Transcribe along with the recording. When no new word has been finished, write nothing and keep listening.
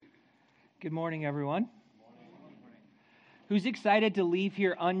Good morning, everyone. Who's excited to leave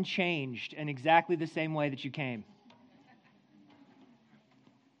here unchanged and exactly the same way that you came?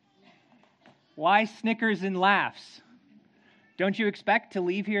 Why snickers and laughs? Don't you expect to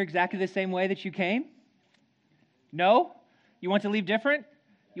leave here exactly the same way that you came? No? You want to leave different?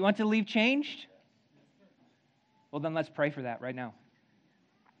 You want to leave changed? Well, then let's pray for that right now.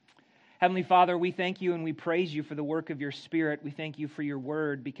 Heavenly Father, we thank you and we praise you for the work of your Spirit. We thank you for your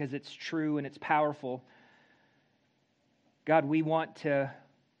word because it's true and it's powerful. God, we want to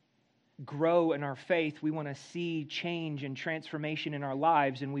grow in our faith. We want to see change and transformation in our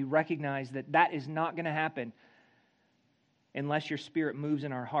lives, and we recognize that that is not going to happen unless your Spirit moves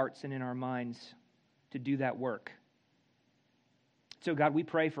in our hearts and in our minds to do that work. So God, we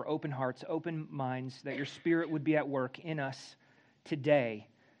pray for open hearts, open minds, that your Spirit would be at work in us today,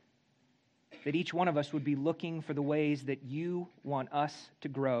 that each one of us would be looking for the ways that you want us to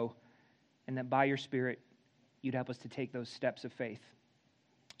grow, and that by your Spirit, you'd help us to take those steps of faith.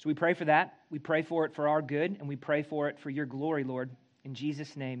 So we pray for that. We pray for it for our good, and we pray for it for your glory, Lord. In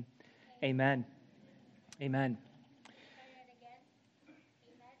Jesus' name, amen. Amen.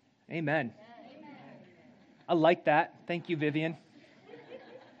 Amen. I like that. Thank you, Vivian.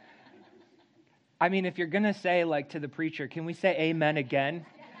 I mean, if you're going to say, like, to the preacher, can we say amen again?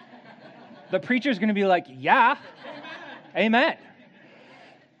 The preacher's going to be like, yeah, amen.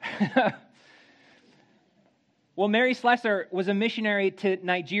 Well, Mary Slessor was a missionary to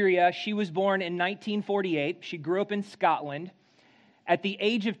Nigeria. She was born in 1948. She grew up in Scotland. At the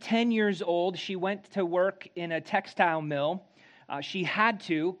age of 10 years old, she went to work in a textile mill. She had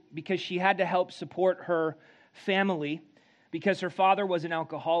to because she had to help support her family because her father was an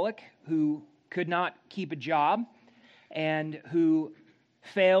alcoholic who could not keep a job and who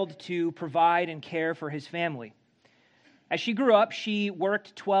failed to provide and care for his family. As she grew up, she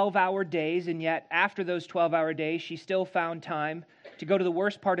worked 12-hour days, and yet after those 12-hour days, she still found time to go to the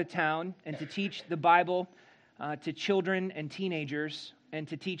worst part of town and to teach the Bible to children and teenagers and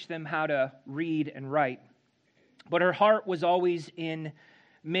to teach them how to read and write. But her heart was always in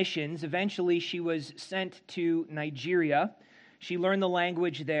missions. Eventually, she was sent to Nigeria. She learned the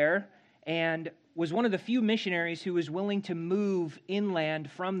language there and was one of the few missionaries who was willing to move inland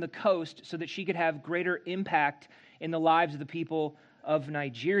from the coast so that she could have greater impact in the lives of the people of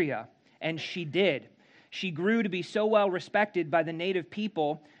Nigeria. And she did. She grew to be so well respected by the native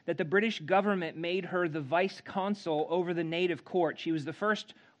people that the British government made her the vice consul over the native court. She was the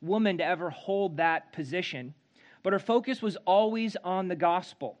first woman to ever hold that position. But her focus was always on the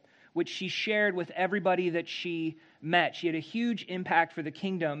gospel, which she shared with everybody that she met. She had a huge impact for the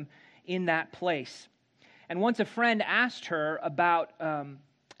kingdom in that place. And once a friend asked her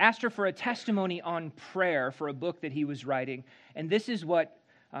for a testimony on prayer for a book that he was writing, and this is what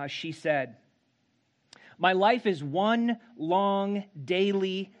she said. My life is one long,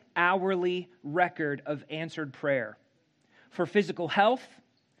 daily, hourly record of answered prayer. For physical health,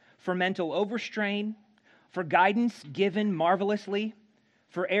 for mental overstrain, for guidance given marvelously,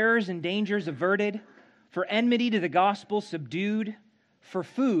 for errors and dangers averted, for enmity to the gospel subdued, for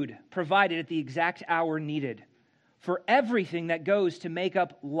food provided at the exact hour needed, for everything that goes to make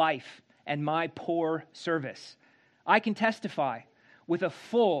up life and my poor service. I can testify with a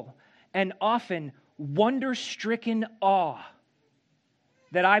full and often wonder-stricken awe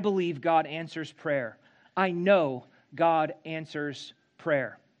that I believe God answers prayer. I know God answers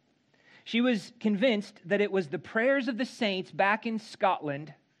prayer. She was convinced that it was the prayers of the saints back in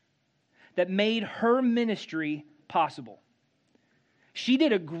Scotland that made her ministry possible. She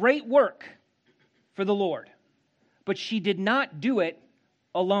did a great work for the Lord, but she did not do it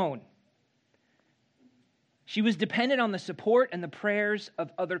alone. She was dependent on the support and the prayers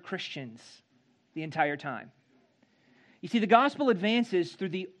of other Christians the entire time. You see, the gospel advances through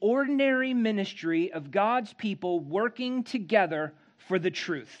the ordinary ministry of God's people working together for the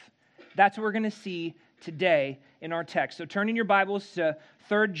truth. That's what we're going to see today in our text. So turn in your Bibles to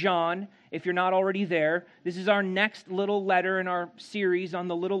 3 John, if you're not already there. This is our next little letter in our series on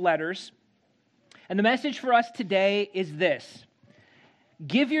the little letters. And the message for us today is this: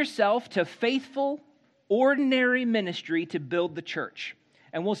 give yourself to faithful, ordinary ministry to build the church.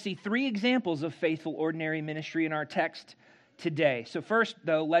 And we'll see 3 examples of faithful, ordinary ministry in our text today. So first,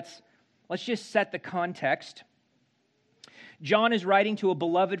 though, let's just set the context. John is writing to a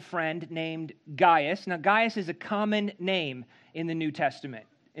beloved friend named Gaius. Now, Gaius is a common name in the New Testament.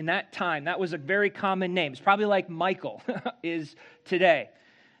 In that time, that was a very common name. It's probably like Michael is today.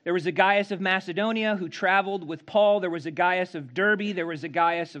 There was a Gaius of Macedonia who traveled with Paul. There was a Gaius of Derbe. There was a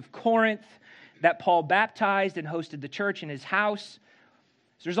Gaius of Corinth that Paul baptized and hosted the church in his house.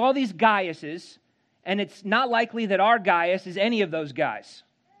 So there's all these Gaiuses, and it's not likely that our Gaius is any of those guys.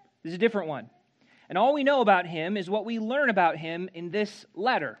 This is a different one. And all we know about him is what we learn about him in this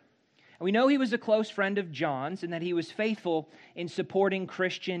letter. And we know he was a close friend of John's and that he was faithful in supporting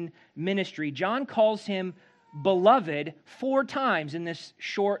Christian ministry. John calls him beloved 4 times in this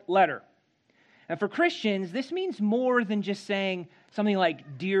short letter. And for Christians, this means more than just saying something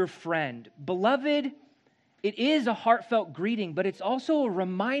like dear friend. Beloved, it is a heartfelt greeting, but it's also a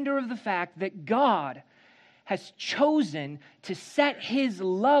reminder of the fact that God has chosen to set his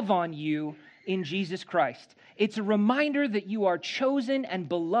love on you in Jesus Christ. It's a reminder that you are chosen and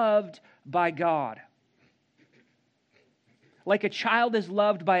beloved by God. Like a child is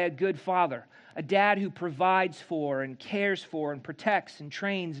loved by a good father, a dad who provides for and cares for and protects and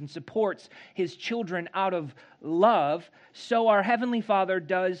trains and supports his children out of love, so our Heavenly Father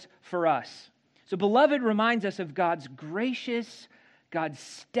does for us. So, beloved reminds us of God's gracious, God's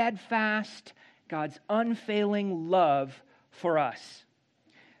steadfast, God's unfailing love for us.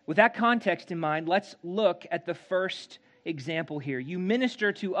 With that context in mind, let's look at the first example here. You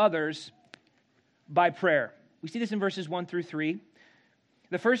minister to others by prayer. We see this in verses 1 through 3.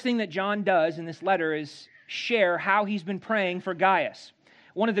 The first thing that John does in this letter is share how he's been praying for Gaius.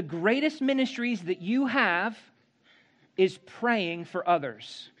 One of the greatest ministries that you have is praying for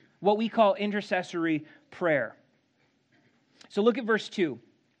others, what we call intercessory prayer. So look at verse 2.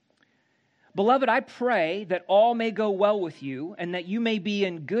 Beloved, I pray that all may go well with you, and that you may be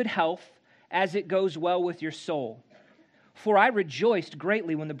in good health as it goes well with your soul. For I rejoiced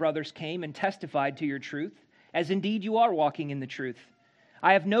greatly when the brothers came and testified to your truth, as indeed you are walking in the truth.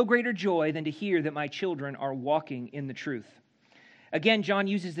 I have no greater joy than to hear that my children are walking in the truth. Again, John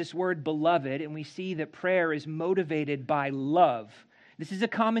uses this word beloved, and we see that prayer is motivated by love. This is a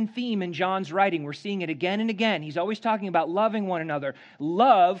common theme in John's writing. We're seeing it again and again. He's always talking about loving one another.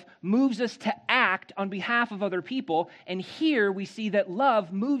 Love moves us to act on behalf of other people, and here we see that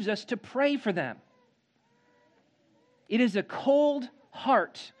love moves us to pray for them. It is a cold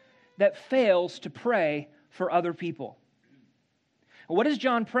heart that fails to pray for other people. What does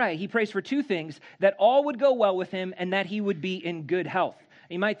John pray? He prays for 2 things: that all would go well with him and that he would be in good health.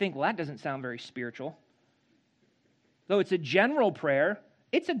 You might think, well, that doesn't sound very spiritual. Though it's a general prayer,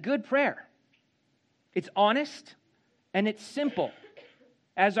 it's a good prayer. It's honest and it's simple,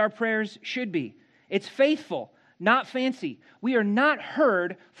 as our prayers should be. It's faithful, not fancy. We are not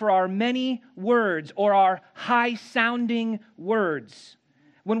heard for our many words or our high-sounding words.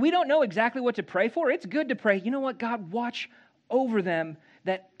 When we don't know exactly what to pray for, it's good to pray, you know what, God, watch over them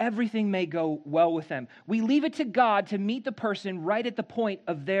that everything may go well with them. We leave it to God to meet the person right at the point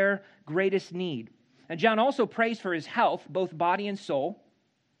of their greatest need. And John also prays for his health, both body and soul.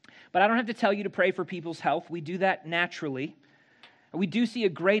 But I don't have to tell you to pray for people's health. We do that naturally. We do see a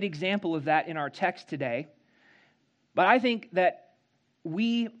great example of that in our text today. But I think that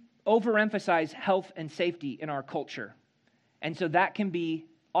we overemphasize health and safety in our culture. And so that can be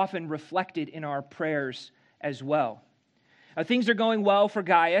often reflected in our prayers as well. Things are going well for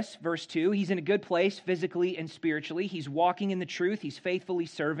Gaius, verse 2. He's in a good place physically and spiritually. He's walking in the truth. He's faithfully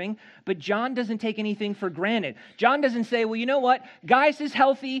serving. But John doesn't take anything for granted. John doesn't say, well, you know what? Gaius is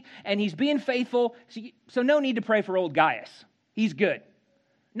healthy and he's being faithful, so no need to pray for old Gaius. He's good.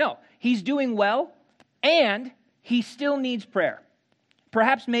 No, he's doing well and he still needs prayer.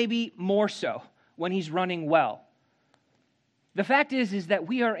 Perhaps maybe more so when he's running well. The fact is that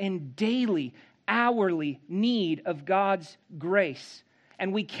we are in daily, hourly need of God's grace.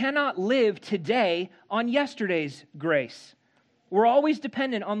 And we cannot live today on yesterday's grace. We're always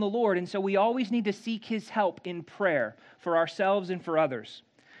dependent on the Lord, and so we always need to seek his help in prayer for ourselves and for others.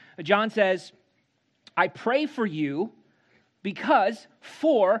 John says, I pray for you because,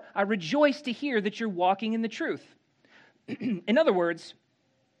 I rejoice to hear that you're walking in the truth. In other words,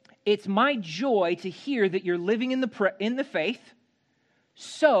 it's my joy to hear that you're living in the faith,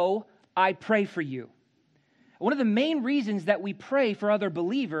 so I pray for you. One of the main reasons that we pray for other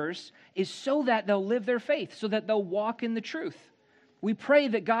believers is so that they'll live their faith, so that they'll walk in the truth. We pray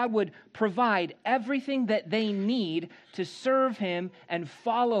that God would provide everything that they need to serve him and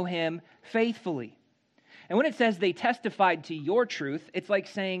follow him faithfully. And when it says they testified to your truth, it's like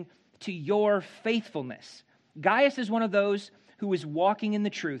saying to your faithfulness. Gaius is one of those who is walking in the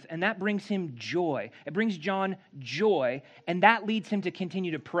truth, and that brings him joy. It brings John joy, and that leads him to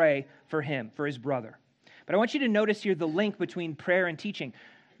continue to pray for him, for his brother. But I want you to notice here the link between prayer and teaching.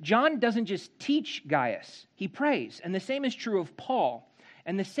 John doesn't just teach Gaius, he prays. And the same is true of Paul.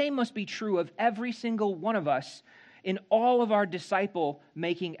 And the same must be true of every single one of us in all of our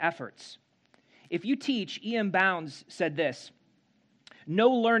disciple-making efforts. If you teach, E.M. Bounds said this, No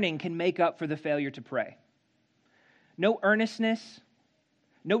learning can make up for the failure to pray. No earnestness,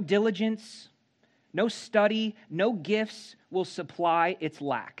 no diligence, no study, no gifts will supply its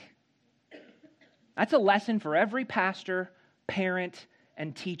lack. That's a lesson for every pastor, parent,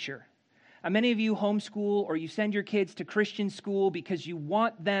 and teacher. Many of you homeschool or you send your kids to Christian school because you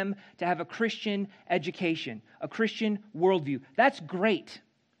want them to have a Christian education, a Christian worldview. That's great.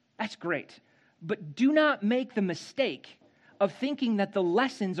 That's great. But do not make the mistake of thinking that the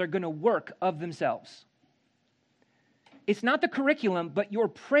lessons are going to work of themselves. It's not the curriculum, but your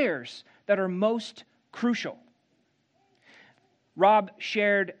prayers that are most crucial. Rob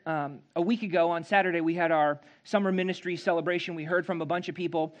shared a week ago on Saturday, we had our summer ministry celebration. We heard from a bunch of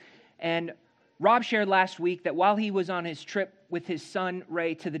people. And Rob shared last week that while he was on his trip with his son,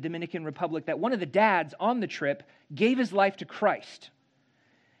 Ray, to the Dominican Republic, that one of the dads on the trip gave his life to Christ,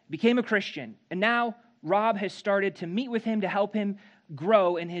 became a Christian. And now Rob has started to meet with him to help him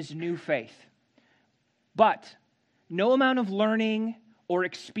grow in his new faith. But no amount of learning or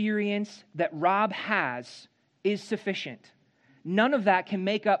experience that Rob has is sufficient. None of that can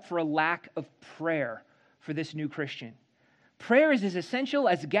make up for a lack of prayer for this new Christian. Prayer is as essential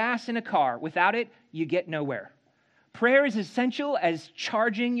as gas in a car. Without it, you get nowhere. Prayer is essential as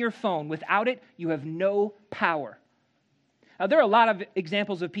charging your phone. Without it, you have no power. Now, there are a lot of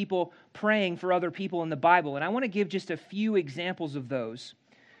examples of people praying for other people in the Bible, and I want to give just a few examples of those.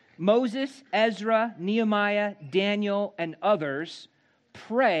 Moses, Ezra, Nehemiah, Daniel, and others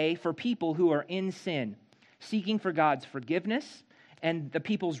pray for people who are in sin, seeking for God's forgiveness and the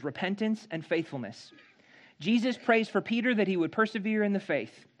people's repentance and faithfulness. Jesus prays for Peter that he would persevere in the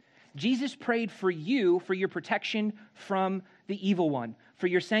faith. Jesus prayed for you for your protection from the evil one, for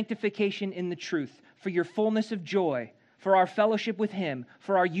your sanctification in the truth, for your fullness of joy, for our fellowship with him,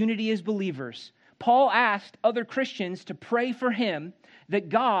 for our unity as believers. Paul asked other Christians to pray for him that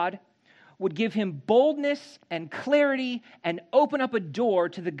God would give him boldness and clarity and open up a door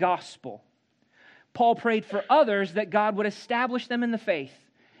to the gospel. Paul prayed for others that God would establish them in the faith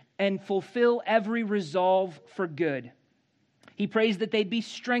and fulfill every resolve for good. He prays that they'd be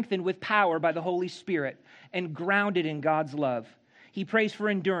strengthened with power by the Holy Spirit and grounded in God's love. He prays for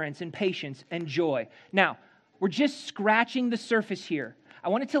endurance and patience and joy. Now, we're just scratching the surface here. I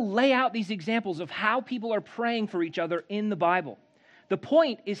wanted to lay out these examples of how people are praying for each other in the Bible. The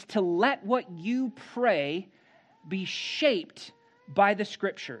point is to let what you pray be shaped by the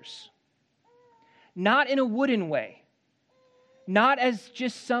Scriptures. Not in a wooden way. Not as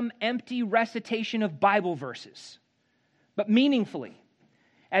just some empty recitation of Bible verses, but meaningfully.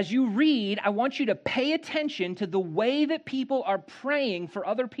 As you read, I want you to pay attention to the way that people are praying for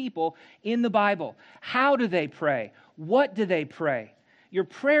other people in the Bible. How do they pray? What do they pray? Your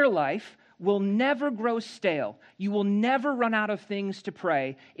prayer life will never grow stale. You will never run out of things to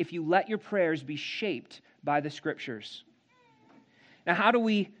pray if you let your prayers be shaped by the Scriptures. Now, how do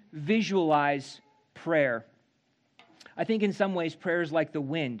we visualize prayer? I think in some ways prayer is like the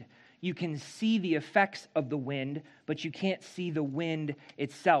wind. You can see the effects of the wind, but you can't see the wind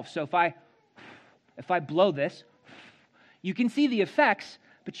itself. So if I blow this, you can see the effects,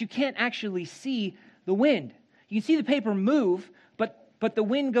 but you can't actually see the wind. You can see the paper move, but the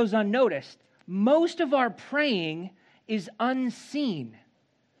wind goes unnoticed. Most of our praying is unseen.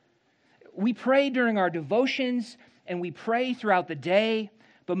 We pray during our devotions, and we pray throughout the day,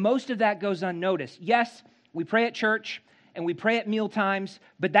 but most of that goes unnoticed. Yes, we pray at church, and we pray at meal times,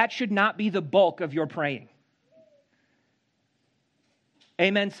 but that should not be the bulk of your praying.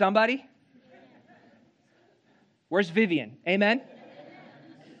 Amen, somebody? Where's Vivian? Amen?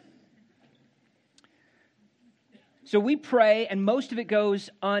 So we pray, and most of it goes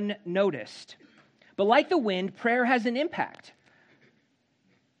unnoticed. But like the wind, prayer has an impact.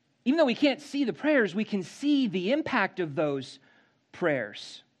 Even though we can't see the prayers, we can see the impact of those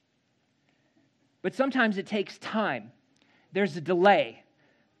prayers. But sometimes it takes time. There's a delay.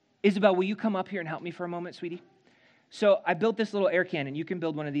 Isabel, will you come up here and help me for a moment, sweetie? So I built this little air cannon. You can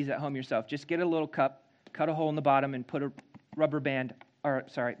build one of these at home yourself. Just get a little cup, cut a hole in the bottom, and put a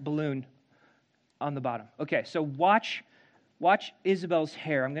balloon on the bottom. Okay, so watch Isabel's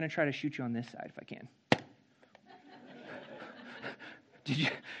hair. I'm going to try to shoot you on this side if I can.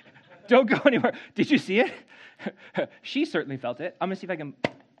 Don't go anywhere. Did you see it? She certainly felt it. I'm going to see if I can...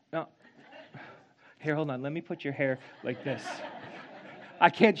 No. Here, hold on. Let me put your hair like this.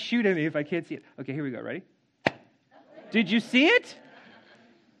 I can't shoot any if I can't see it. Okay, here we go. Ready? Did you see it?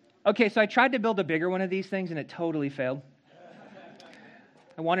 Okay, so I tried to build a bigger one of these things, and it totally failed.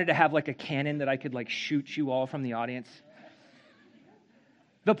 I wanted to have like a cannon that I could like shoot you all from the audience.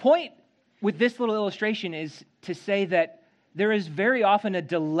 The point with this little illustration is to say that there is very often a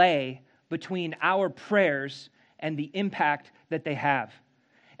delay between our prayers and the impact that they have.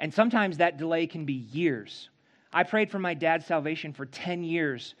 And sometimes that delay can be years. I prayed for my dad's salvation for 10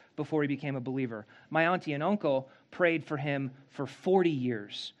 years before he became a believer. My auntie and uncle prayed for him for 40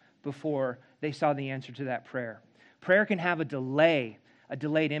 years before they saw the answer to that prayer. Prayer can have a delayed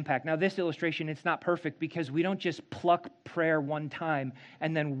impact. Now, this illustration, it's not perfect because we don't just pluck prayer one time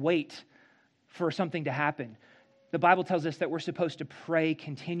and then wait for something to happen. The Bible tells us that we're supposed to pray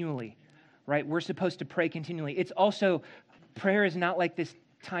continually, right? We're supposed to pray continually. It's also, prayer is not like this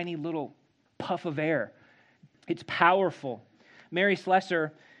tiny little puff of air. It's powerful. Mary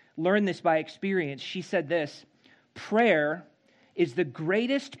Slessor learned this by experience. She said this, prayer is the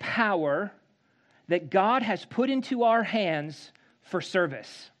greatest power that God has put into our hands for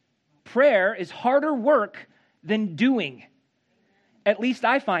service. Prayer is harder work than doing. At least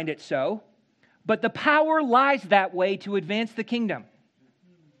I find it so. But the power lies that way to advance the kingdom.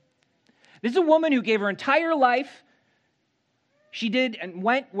 This is a woman who gave her entire life. She did and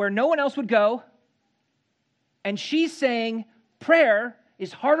went where no one else would go. And she's saying prayer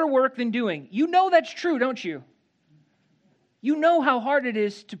is harder work than doing. You know that's true, don't you? You know how hard it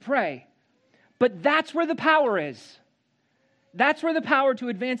is to pray. But that's where the power is. That's where the power to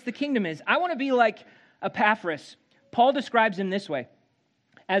advance the kingdom is. I want to be like Epaphras. Paul describes him this way.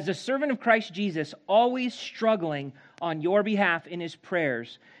 As a servant of Christ Jesus, always struggling on your behalf in his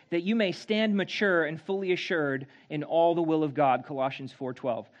prayers, that you may stand mature and fully assured in all the will of God, Colossians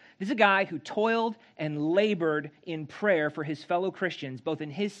 4:12. This is a guy who toiled and labored in prayer for his fellow Christians, both in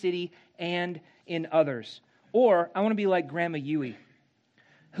his city and in others. Or I want to be like Grandma Yui,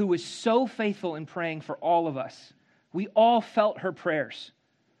 who was so faithful in praying for all of us. We all felt her prayers.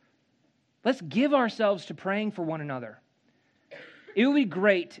 Let's give ourselves to praying for one another. It would be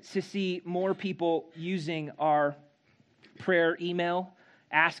great to see more people using our prayer email,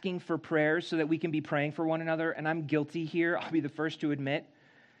 asking for prayers so that we can be praying for one another. And I'm guilty here. I'll be the first to admit.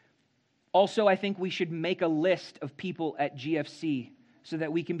 Also, I think we should make a list of people at GFC so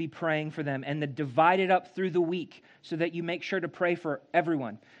that we can be praying for them and then divide it up through the week so that you make sure to pray for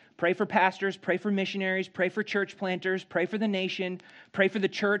everyone. Pray for pastors, pray for missionaries, pray for church planters, pray for the nation, pray for the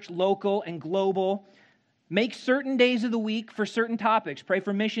church, local and global. Make certain days of the week for certain topics. Pray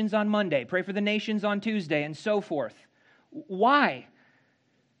for missions on Monday. Pray for the nations on Tuesday, and so forth. Why?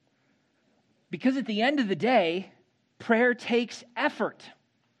 Because at the end of the day, prayer takes effort.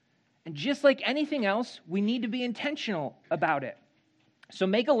 And just like anything else, we need to be intentional about it. So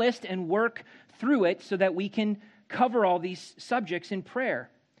make a list and work through it so that we can cover all these subjects in prayer.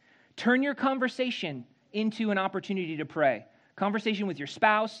 Turn your conversation into an opportunity to pray. Conversation with your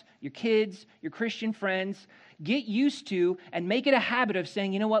spouse, your kids, your Christian friends. Get used to and make it a habit of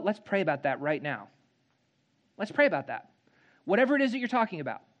saying, you know what, let's pray about that right now. Let's pray about that. Whatever it is that you're talking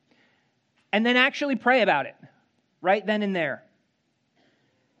about. And then actually pray about it right then and there.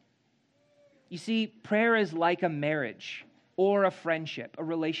 You see, prayer is like a marriage or a friendship, a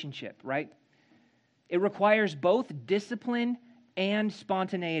relationship, right? It requires both discipline and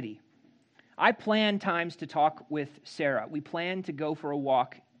spontaneity. I plan times to talk with Sarah. We plan to go for a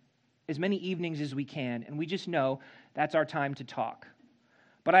walk as many evenings as we can, and we just know that's our time to talk.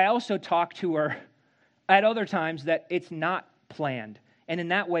 But I also talk to her at other times that it's not planned, and in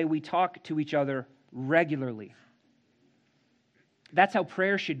that way we talk to each other regularly. That's how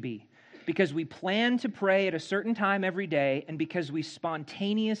prayer should be, because we plan to pray at a certain time every day, and because we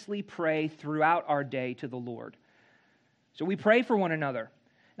spontaneously pray throughout our day to the Lord. So we pray for one another.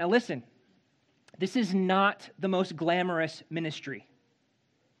 Now listen, this is not the most glamorous ministry,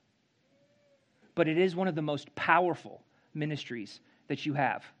 but it is one of the most powerful ministries that you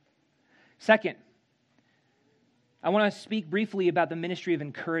have. Second, I want to speak briefly about the ministry of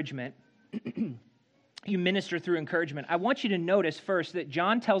encouragement. You minister through encouragement. I want you to notice first that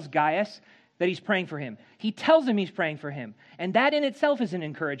John tells Gaius that he's praying for him. He tells him he's praying for him, and that in itself is an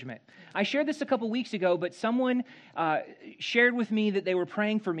encouragement. I shared this a couple weeks ago, but someone shared with me that they were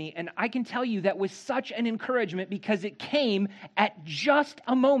praying for me, and I can tell you that was such an encouragement because it came at just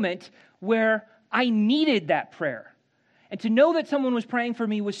a moment where I needed that prayer. And to know that someone was praying for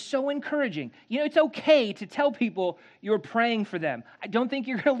me was so encouraging. You know, it's okay to tell people you're praying for them. I don't think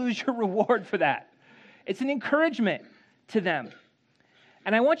you're going to lose your reward for that. It's an encouragement to them.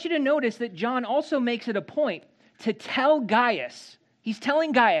 And I want you to notice that John also makes it a point to tell Gaius, he's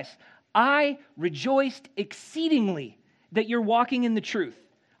telling Gaius, I rejoiced exceedingly that you're walking in the truth.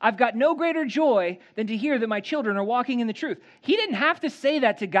 I've got no greater joy than to hear that my children are walking in the truth. He didn't have to say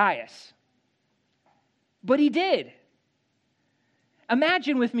that to Gaius, but he did.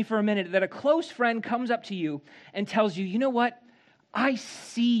 Imagine with me for a minute that a close friend comes up to you and tells you, you know what? I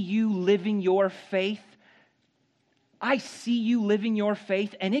see you living your faith. I see you living your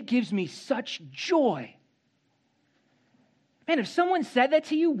faith, and it gives me such joy. Man, if someone said that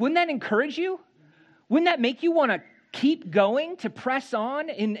to you, wouldn't that encourage you? Wouldn't that make you want to keep going, to press on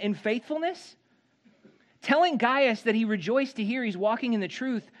in faithfulness? Telling Gaius that he rejoiced to hear he's walking in the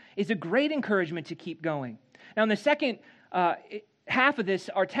truth is a great encouragement to keep going. Now, in the second half of this,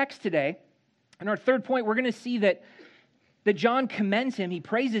 our text today, and our third point, we're going to see that John commends him. He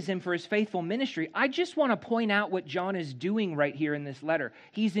praises him for his faithful ministry. I just want to point out what John is doing right here in this letter.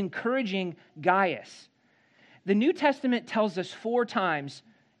 He's encouraging Gaius. The New Testament tells us 4 times,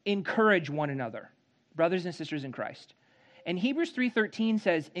 encourage one another, brothers and sisters in Christ. And Hebrews 3:13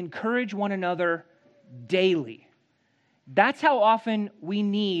 says, encourage one another daily. That's how often we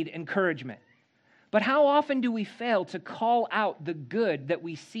need encouragement. But how often do we fail to call out the good that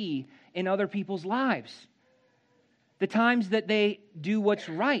we see in other people's lives? The times that they do what's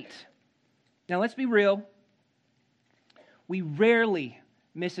right. Now, let's be real. We rarely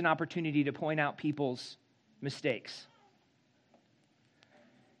miss an opportunity to point out people's mistakes.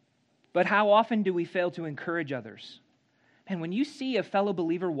 But how often do we fail to encourage others? And when you see a fellow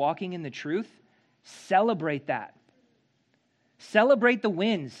believer walking in the truth, celebrate that. Celebrate the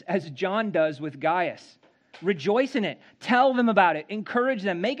wins, as John does with Gaius. Rejoice in it. Tell them about it. Encourage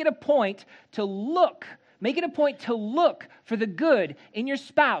them. Make it a point to look. Make it a point to look for the good in your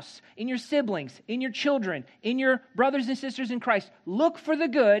spouse, in your siblings, in your children, in your brothers and sisters in Christ. Look for the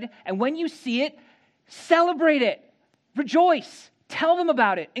good, and when you see it, celebrate it. Rejoice. Tell them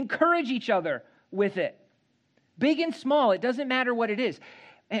about it. Encourage each other with it. Big and small, it doesn't matter what it is.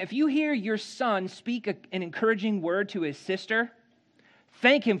 And if you hear your son speak an encouraging word to his sister,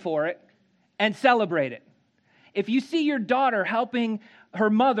 thank him for it and celebrate it. If you see your daughter helping her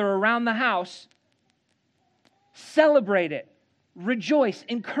mother around the house, celebrate it. Rejoice.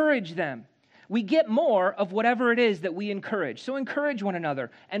 Encourage them. We get more of whatever it is that we encourage. So encourage one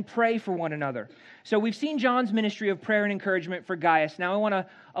another and pray for one another. So we've seen John's ministry of prayer and encouragement for Gaius. Now I want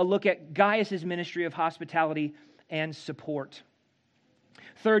to look at Gaius' ministry of hospitality and support.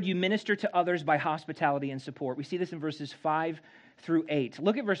 Third, you minister to others by hospitality and support. We see this in verses 5 through 8.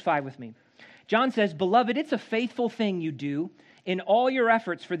 Look at verse 5 with me. John says, "Beloved, it's a faithful thing you do in all your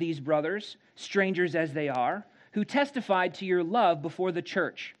efforts for these brothers, strangers as they are, who testified to your love before the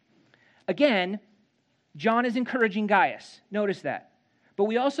church." Again, John is encouraging Gaius. Notice that. But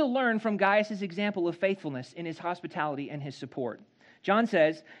we also learn from Gaius' example of faithfulness in his hospitality and his support. John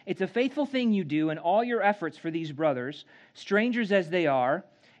says, "It's a faithful thing you do in all your efforts for these brothers, strangers as they are.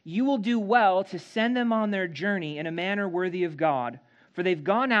 You will do well to send them on their journey in a manner worthy of God, for they've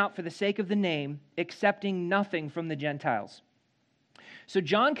gone out for the sake of the name, accepting nothing from the Gentiles." So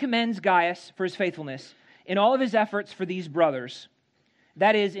John commends Gaius for his faithfulness in all of his efforts for these brothers,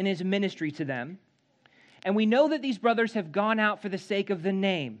 that is, in his ministry to them. And we know that these brothers have gone out for the sake of the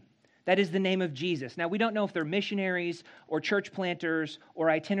name, that is the name of Jesus. Now, we don't know if they're missionaries or church planters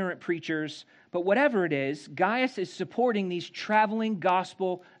or itinerant preachers, but whatever it is, Gaius is supporting these traveling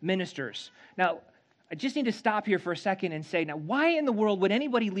gospel ministers. Now, I just need to stop here for a second and say, now, why in the world would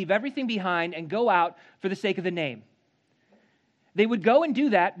anybody leave everything behind and go out for the sake of the name? They would go and do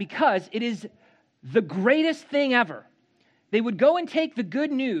that because it is the greatest thing ever. They would go and take the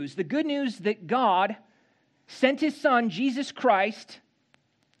good news that God sent His Son, Jesus Christ,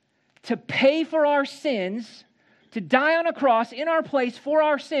 to pay for our sins, to die on a cross in our place for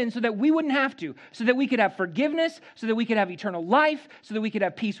our sins so that we wouldn't have to, so that we could have forgiveness, so that we could have eternal life, so that we could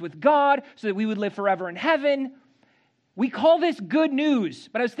have peace with God, so that we would live forever in heaven. We call this good news,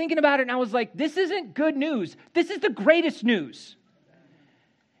 but I was thinking about it and I was like, this isn't good news. This is the greatest news.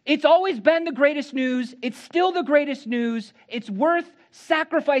 It's always been the greatest news. It's still the greatest news. It's worth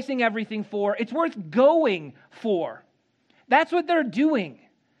sacrificing everything for. It's worth going for. That's what they're doing.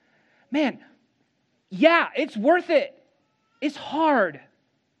 Man, yeah, it's worth it. It's hard,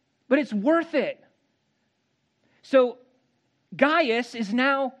 but it's worth it. So Gaius is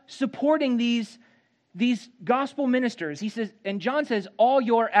now supporting these gospel ministers. He says, and John says, all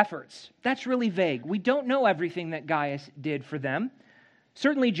your efforts. That's really vague. We don't know everything that Gaius did for them.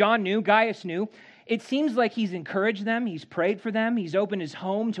 Certainly John knew, Gaius knew. It seems like he's encouraged them, he's prayed for them, he's opened his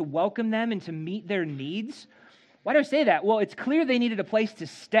home to welcome them and to meet their needs. Why do I say that? Well, it's clear they needed a place to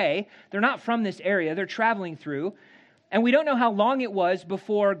stay. They're not from this area. They're traveling through. And we don't know how long it was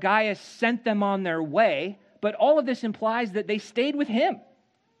before Gaius sent them on their way, but all of this implies that they stayed with him.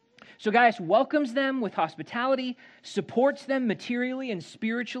 So Gaius welcomes them with hospitality, supports them materially and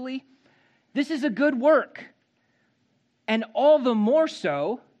spiritually. This is a good work. And all the more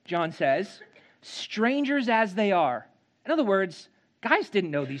so, John says, strangers as they are. In other words, Gaius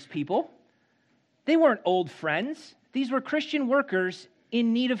didn't know these people. They weren't old friends. These were Christian workers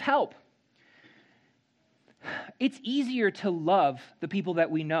in need of help. It's easier to love the people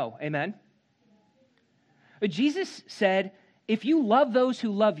that we know. Amen? But Jesus said, if you love those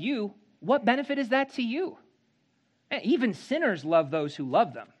who love you, what benefit is that to you? Even sinners love those who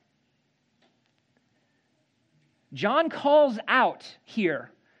love them. John calls out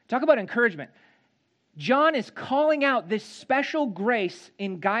here. Talk about encouragement. John is calling out this special grace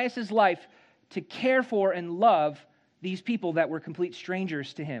in Gaius' life to care for and love these people that were complete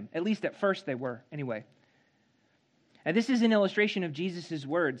strangers to him. At least at first they were, anyway. And this is an illustration of Jesus'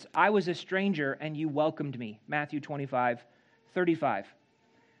 words. I was a stranger and you welcomed me. Matthew 25:35.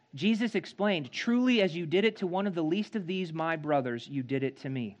 Jesus explained, truly as you did it to one of the least of these my brothers, you did it to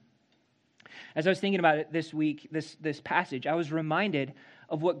me. As I was thinking about it this week, this passage, I was reminded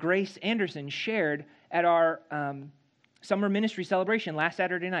of what Grace Anderson shared at our summer ministry celebration last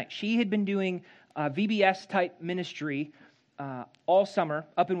Saturday night. She had been doing VBS-type ministry all summer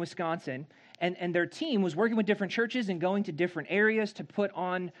up in Wisconsin, and their team was working with different churches and going to different areas to put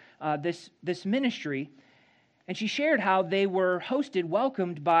on this ministry. And she shared how they were hosted,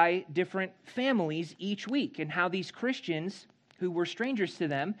 welcomed by different families each week, and how these Christians who were strangers to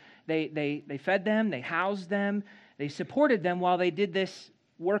them, they fed them, they housed them, they supported them while they did this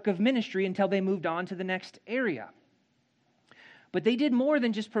work of ministry until they moved on to the next area. But they did more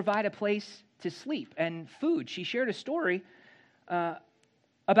than just provide a place to sleep and food. She shared a story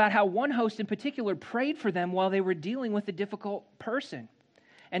about how one host in particular prayed for them while they were dealing with a difficult person,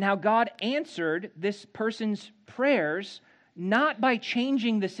 and how God answered this person's prayers not by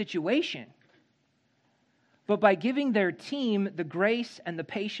changing the situation, but by giving their team the grace and the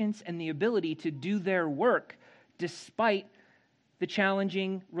patience and the ability to do their work despite the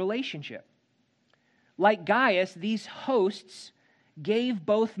challenging relationship. Like Gaius, these hosts gave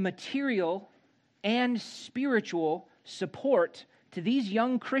both material and spiritual support to these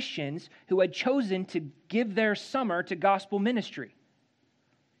young Christians who had chosen to give their summer to gospel ministry.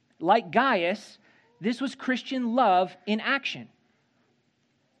 Like Gaius, this was Christian love in action.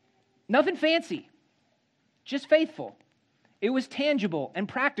 Nothing fancy, just faithful. It was tangible and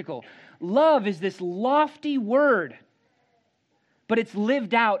practical. Love is this lofty word, but it's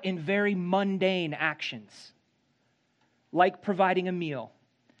lived out in very mundane actions, like providing a meal,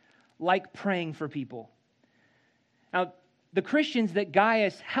 like praying for people. Now, the Christians that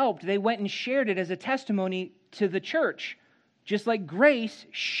Gaius helped, they went and shared it as a testimony to the church, just like Grace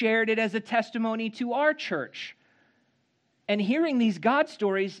shared it as a testimony to our church. And hearing these God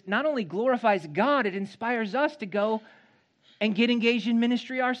stories not only glorifies God, it inspires us to go and get engaged in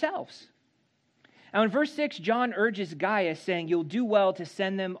ministry ourselves. Now in verse 6, John urges Gaius, saying, you'll do well to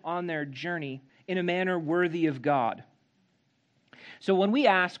send them on their journey in a manner worthy of God. So when we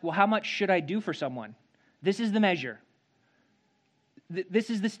ask, well, how much should I do for someone? This is the measure. This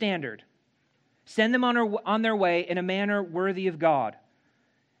is the standard. Send them on their way in a manner worthy of God.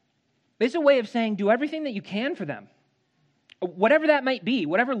 It's a way of saying, do everything that you can for them. Whatever that might be,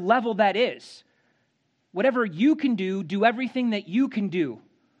 whatever level that is. Whatever you can do everything that you can do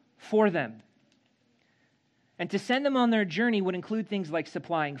for them. And to send them on their journey would include things like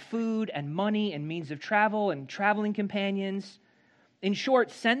supplying food and money and means of travel and traveling companions. In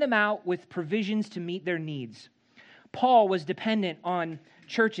short, send them out with provisions to meet their needs. Paul was dependent on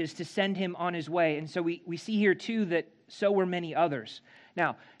churches to send him on his way. And so we see here too that so were many others.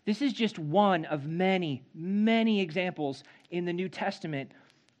 Now, this is just one of many, many examples in the New Testament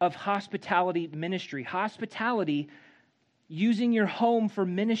of hospitality ministry. Hospitality, using your home for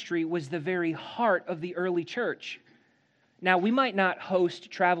ministry, was the very heart of the early church. Now, we might not host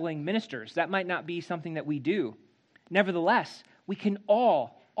traveling ministers. That might not be something that we do. Nevertheless, we can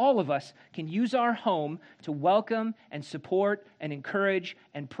all of us can use our home to welcome and support and encourage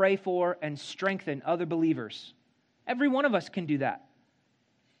and pray for and strengthen other believers. Every one of us can do that.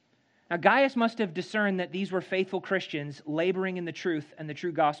 Now, Gaius must have discerned that these were faithful Christians laboring in the truth and the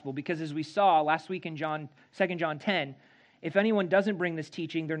true gospel, because as we saw last week in 2 John 10, if anyone doesn't bring this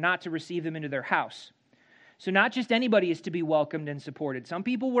teaching, they're not to receive them into their house. So not just anybody is to be welcomed and supported. Some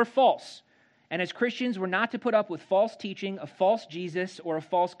people were false. And as Christians, we're not to put up with false teaching, a false Jesus, or a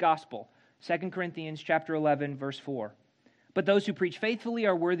false gospel. 2 Corinthians chapter 11, verse 4. But those who preach faithfully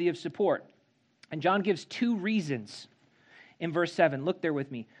are worthy of support. And John gives two reasons in verse 7. Look there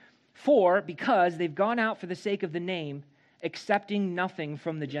with me. Because they've gone out for the sake of the name, accepting nothing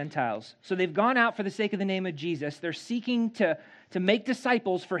from the Gentiles. So they've gone out for the sake of the name of Jesus. They're seeking to make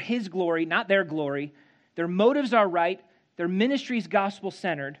disciples for His glory, not their glory. Their motives are right. Their ministry is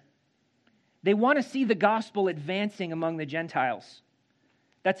gospel-centered. They want to see the gospel advancing among the Gentiles.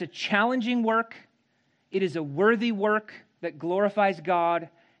 That's a challenging work. It is a worthy work that glorifies God,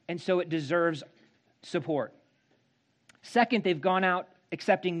 and so it deserves support. Second, they've gone out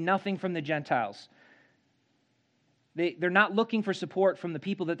accepting nothing from the Gentiles. They're not looking for support from the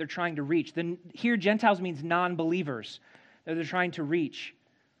people that they're trying to reach. Here, Gentiles means non-believers that they're trying to reach,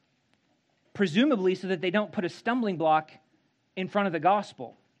 presumably so that they don't put a stumbling block in front of the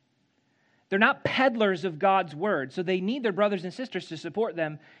gospel. They're not peddlers of God's word, so they need their brothers and sisters to support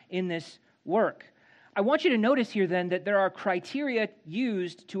them in this work. I want you to notice here then that there are criteria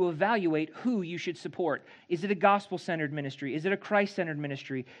used to evaluate who you should support. Is it a gospel-centered ministry? Is it a Christ-centered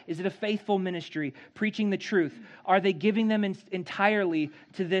ministry? Is it a faithful ministry, preaching the truth? Are they giving them entirely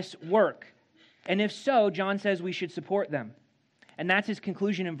to this work? And if so, John says we should support them. And that's his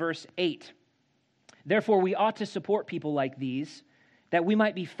conclusion in verse 8. Therefore, we ought to support people like these, that we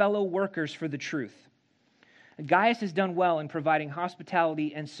might be fellow workers for the truth. Gaius has done well in providing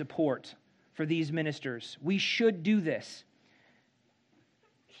hospitality and support for these ministers. We should do this.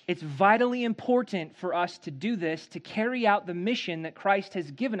 It's vitally important for us to do this to carry out the mission that Christ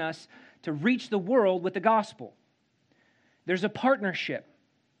has given us to reach the world with the gospel. There's a partnership.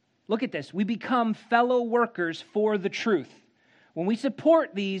 Look at this. We become fellow workers for the truth. When we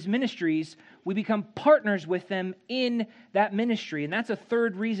support these ministries, we become partners with them in that ministry. And that's a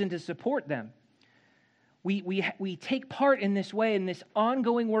third reason to support them. We take part in this way, in this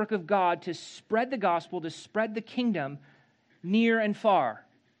ongoing work of God to spread the gospel, to spread the kingdom near and far.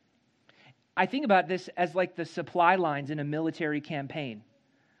 I think about this as like the supply lines in a military campaign.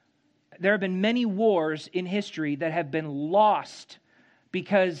 There have been many wars in history that have been lost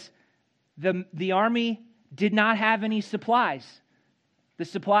because the army did not have any supplies. The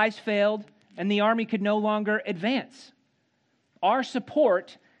supplies failed, and the army could no longer advance. Our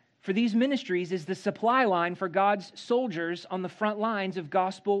support for these ministries is the supply line for God's soldiers on the front lines of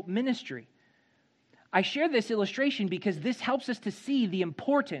gospel ministry. I share this illustration because this helps us to see the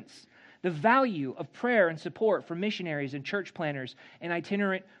importance, the value of prayer and support for missionaries and church planners and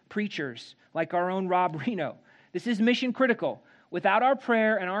itinerant preachers like our own Rob Reno. This is mission critical. Without our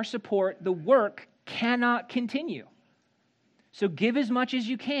prayer and our support, the work cannot continue. So give as much as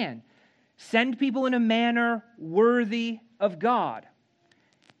you can. Send people in a manner worthy of God.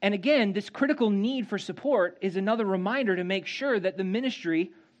 And again, this critical need for support is another reminder to make sure that the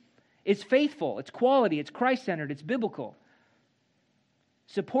ministry is faithful, it's quality, it's Christ-centered, it's biblical.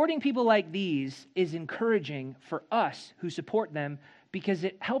 Supporting people like these is encouraging for us who support them because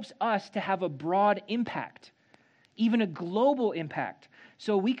it helps us to have a broad impact, even a global impact.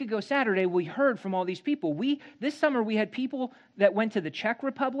 So a week ago Saturday, we heard from all these people. This summer, we had people that went to the Czech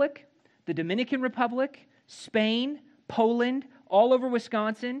Republic, the Dominican Republic, Spain, Poland, all over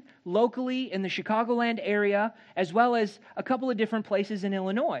Wisconsin, locally in the Chicagoland area, as well as a couple of different places in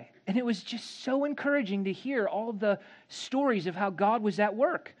Illinois. And it was just so encouraging to hear all the stories of how God was at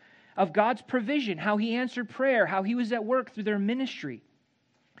work, of God's provision, how He answered prayer, how He was at work through their ministry.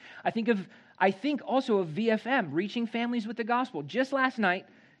 I think also of VFM, reaching families with the gospel. Just last night,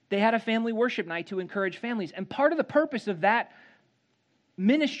 they had a family worship night to encourage families. And part of the purpose of that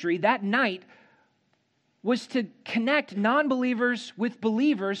ministry, that night, was to connect non-believers with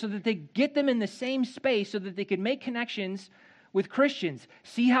believers so that they get them in the same space so that they could make connections with Christians,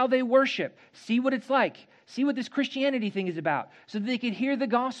 see how they worship, see what it's like, see what this Christianity thing is about, so that they could hear the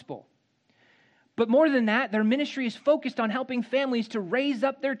gospel. But more than that, their ministry is focused on helping families to raise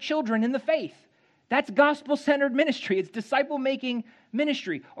up their children in the faith. That's gospel-centered ministry. It's disciple-making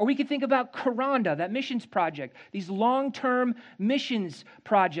ministry. Or we could think about Kuranda, that missions project, these long-term missions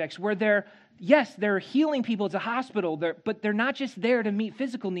projects where they're healing people. It's a hospital, but they're not just there to meet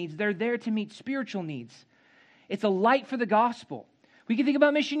physical needs. They're there to meet spiritual needs. It's a light for the gospel. We can think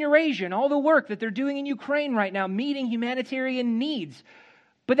about Mission Eurasia and all the work that they're doing in Ukraine right now, meeting humanitarian needs.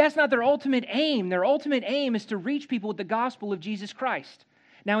 But that's not their ultimate aim. Their ultimate aim is to reach people with the gospel of Jesus Christ.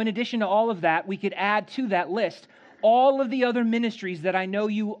 Now, in addition to all of that, we could add to that list all of the other ministries that I know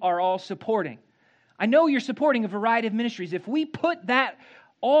you are all supporting. I know you're supporting a variety of ministries. If we put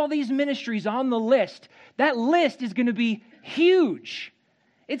all these ministries on the list, that list is going to be huge.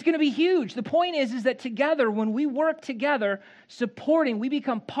 It's going to be huge. The point is that together, when we work together, supporting, we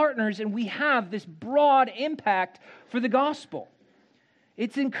become partners and we have this broad impact for the gospel.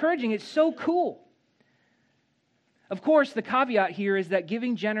 It's encouraging. It's so cool. Of course, the caveat here is that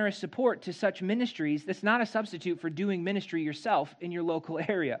giving generous support to such ministries, that's not a substitute for doing ministry yourself in your local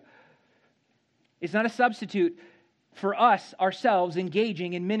area. It's not a substitute for us, ourselves,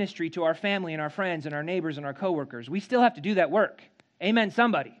 engaging in ministry to our family and our friends and our neighbors and our coworkers. We still have to do that work. Amen,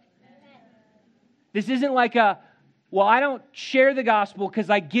 somebody. Amen. This isn't like well, I don't share the gospel because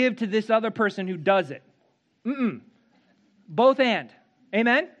I give to this other person who does it. Both and.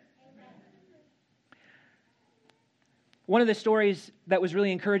 Amen? Amen? One of the stories that was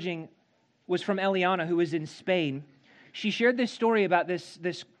really encouraging was from Eliana, who was in Spain. She shared this story about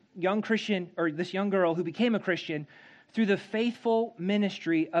this young Christian, or this young girl who became a Christian through the faithful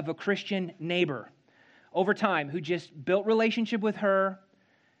ministry of a Christian neighbor over time, who just built relationship with her,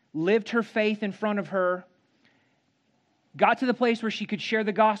 lived her faith in front of her, got to the place where she could share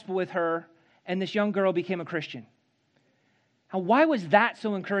the gospel with her, and this young girl became a Christian. Now, why was that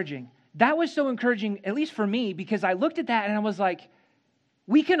so encouraging? That was so encouraging, at least for me, because I looked at that and I was like,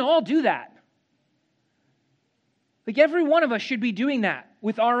 we can all do that. Like, every one of us should be doing that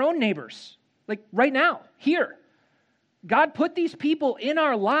with our own neighbors. Like, right now, here. God put these people in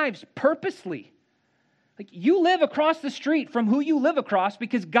our lives purposely. Like, you live across the street from who you live across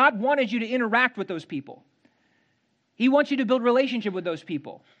because God wanted you to interact with those people. He wants you to build relationship with those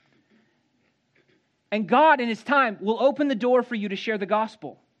people. And God, in His time, will open the door for you to share the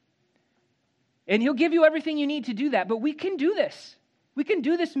gospel. And He'll give you everything you need to do that. But we can do this. We can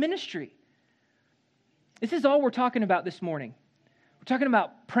do this ministry. This is all we're talking about this morning. We're talking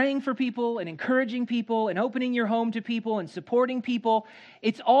about praying for people and encouraging people and opening your home to people and supporting people.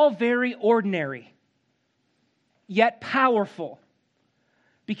 It's all very ordinary, yet powerful,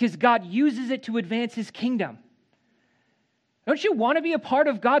 because God uses it to advance His kingdom. Don't you want to be a part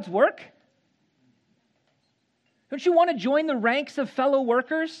of God's work? Don't you want to join the ranks of fellow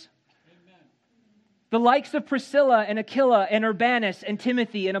workers? The likes of Priscilla and Aquila and Urbanus and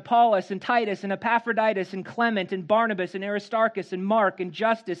Timothy and Apollos and Titus and Epaphroditus and Clement and Barnabas and Aristarchus and Mark and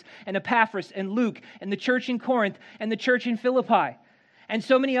Justus and Epaphras and Luke and the church in Corinth and the church in Philippi and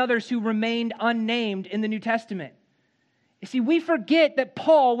so many others who remained unnamed in the New Testament. You see, we forget that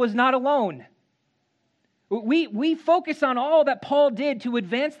Paul was not alone. We focus on all that Paul did to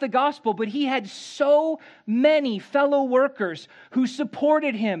advance the gospel, but he had so many fellow workers who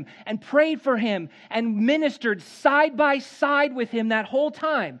supported him and prayed for him and ministered side by side with him that whole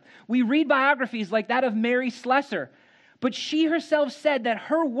time. We read biographies like that of Mary Slessor, but she herself said that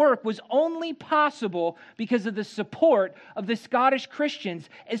her work was only possible because of the support of the Scottish Christians,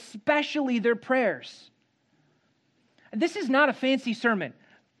 especially their prayers. This is not a fancy sermon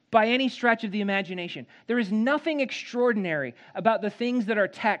by any stretch of the imagination. There is nothing extraordinary about the things that our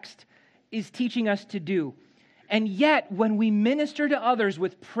text is teaching us to do. And yet, when we minister to others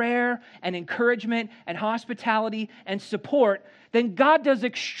with prayer and encouragement and hospitality and support, then God does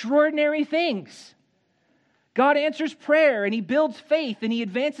extraordinary things. God answers prayer, and He builds faith, and He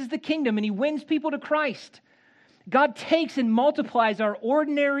advances the kingdom, and He wins people to Christ. God takes and multiplies our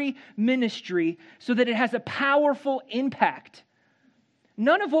ordinary ministry so that it has a powerful impact.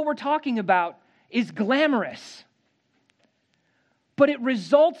 None of what we're talking about is glamorous, but it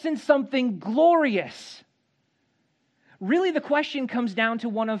results in something glorious. Really, the question comes down to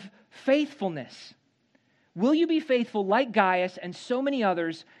one of faithfulness. Will you be faithful like Gaius and so many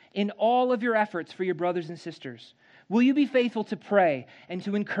others in all of your efforts for your brothers and sisters? Will you be faithful to pray and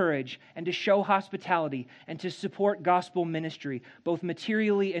to encourage and to show hospitality and to support gospel ministry, both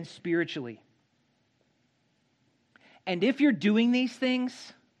materially and spiritually? And if you're doing these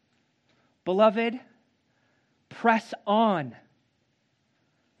things, beloved, press on,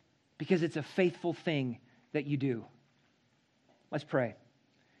 because it's a faithful thing that you do. Let's pray.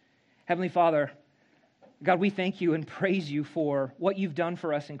 Heavenly Father, God, we thank you and praise you for what you've done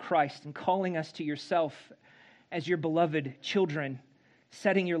for us in Christ and calling us to yourself as your beloved children,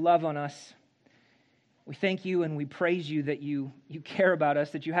 setting your love on us. We thank you and we praise you that you care about us,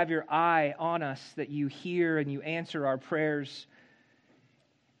 that you have your eye on us, that you hear and you answer our prayers.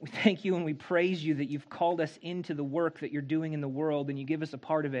 We thank you and we praise you that you've called us into the work that you're doing in the world and you give us a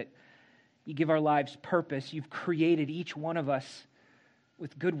part of it. You give our lives purpose. You've created each one of us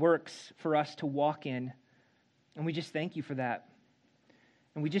with good works for us to walk in. And we just thank you for that.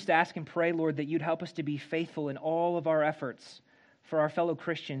 And we just ask and pray, Lord, that you'd help us to be faithful in all of our efforts for our fellow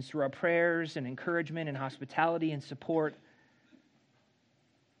Christians through our prayers and encouragement and hospitality and support.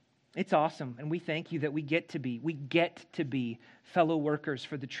 It's awesome, and we thank you that we get to be fellow workers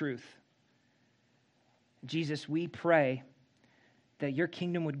for the truth. Jesus, we pray that your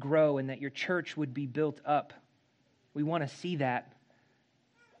kingdom would grow and that your church would be built up. We want to see that.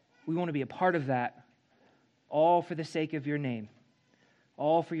 We want to be a part of that, all for the sake of your name,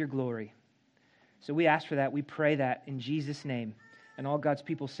 all for your glory. So we ask for that. We pray that in Jesus' name. And all God's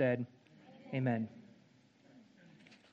people said, amen.